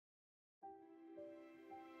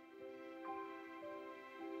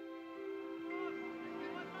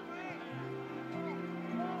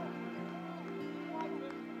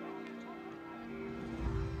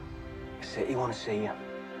city want to see you.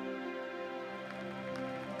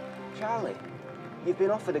 Charlie, you've been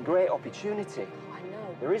offered a great opportunity. Oh, I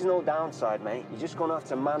know. There is no downside, mate. You're just going to have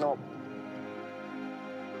to man up.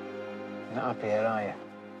 You're not happy here, are you?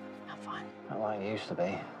 I'm fine. Not like you used to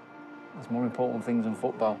be. There's more important things than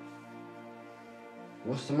football.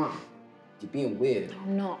 What's the matter? You're being weird.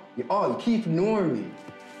 I'm not. You are. You keep ignoring me.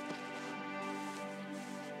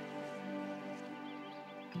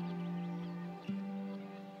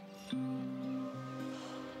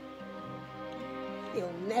 He'll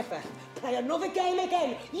never play another game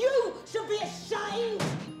again. You should be ashamed.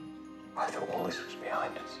 I thought all this was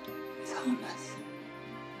behind us. Thomas.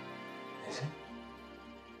 Is it?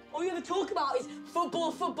 All you ever talk about is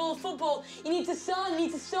football, football, football. You need to sign, you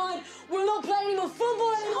need to sign. We're not playing any more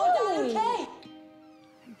football anymore, Dad, okay?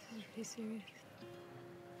 I think this is really serious.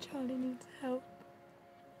 Charlie needs help.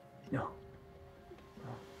 No.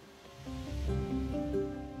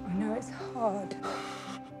 I know it's hard.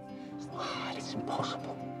 It's not hard, it's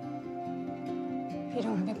impossible. If you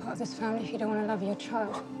don't want to be part of this family, if you don't want to love your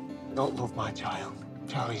child. I don't love my child.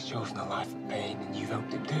 Charlie's chosen a life of pain, and you've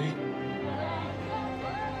helped him do it.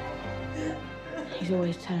 He's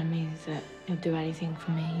always telling me that he'll do anything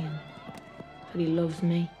for me and that he loves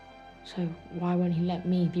me. So why won't he let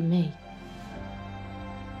me be me?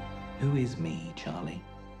 Who is me, Charlie?